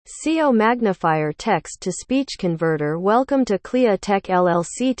CO Magnifier Text-to-Speech Converter. Welcome to Clia Tech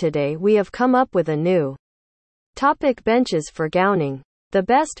LLC. Today we have come up with a new topic: benches for gowning. The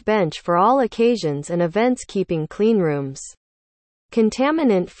best bench for all occasions and events. Keeping clean rooms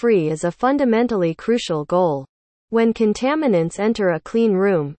contaminant-free is a fundamentally crucial goal. When contaminants enter a clean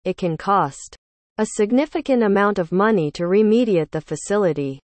room, it can cost a significant amount of money to remediate the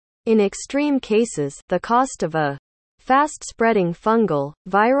facility. In extreme cases, the cost of a fast-spreading fungal,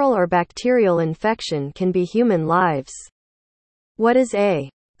 viral or bacterial infection can be human lives. What is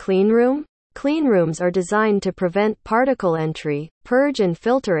a cleanroom? Cleanrooms are designed to prevent particle entry, purge and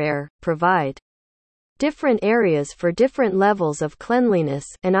filter air, provide different areas for different levels of cleanliness,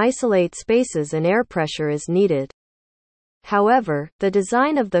 and isolate spaces and air pressure as needed. However, the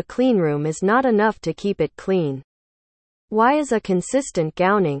design of the cleanroom is not enough to keep it clean. Why is a consistent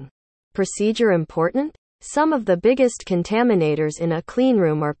gowning procedure important? Some of the biggest contaminators in a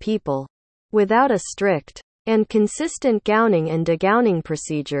cleanroom are people. Without a strict and consistent gowning and degowning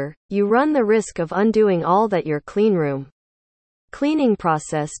procedure, you run the risk of undoing all that your cleanroom cleaning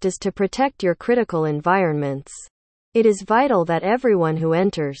process does to protect your critical environments. It is vital that everyone who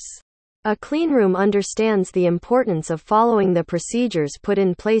enters a cleanroom understands the importance of following the procedures put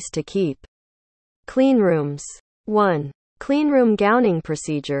in place to keep clean rooms. 1. Cleanroom gowning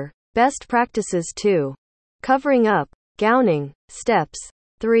procedure. Best practices. 2. Covering up gowning steps.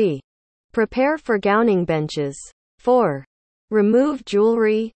 3. Prepare for gowning benches. 4. Remove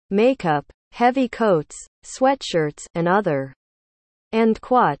jewelry, makeup, heavy coats, sweatshirts, and other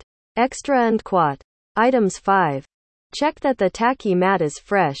extra items. 5. Check that the tacky mat is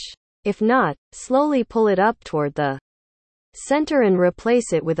fresh. If not, slowly pull it up toward the center and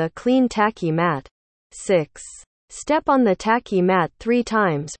replace it with a clean tacky mat. 6. Step on the tacky mat 3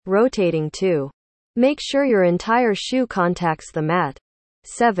 times, rotating to make sure your entire shoe contacts the mat.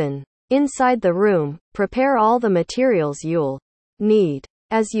 7. Inside the room, prepare all the materials you'll need.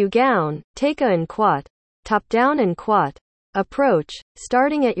 As you gown, take a and quat, top-down and quat approach,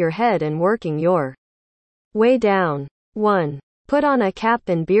 starting at your head and working your way down. 1. Put on a cap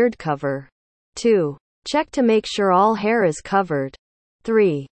and beard cover. 2. Check to make sure all hair is covered.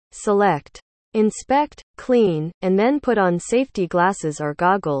 3. Select, inspect, clean, and then put on safety glasses or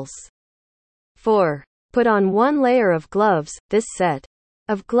goggles. 4. Put on 1 layer of gloves. This set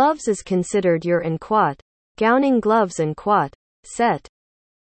of gloves is considered your en quat gowning gloves en quat set.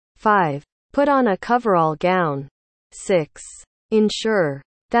 5. Put on a coverall gown. 6. Ensure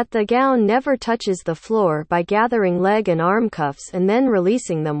that the gown never touches the floor by gathering leg and arm cuffs and then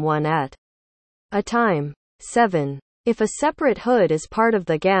releasing them one at a time. 7. If a separate hood is part of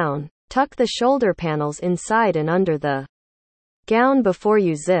the gown, tuck the shoulder panels inside and under the gown before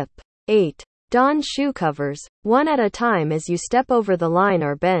you zip. 8. Don shoe covers, one at a time as you step over the line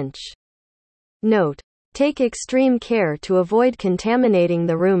or bench. Note: take extreme care to avoid contaminating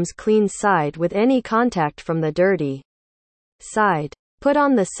the room's clean side with any contact from the dirty side. Put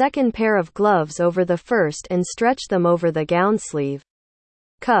on the second pair of gloves over the first and stretch them over the gown sleeve.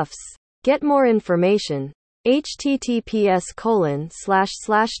 Cuffs. Get more information.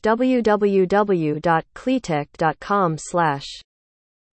 https://www.clitech.com/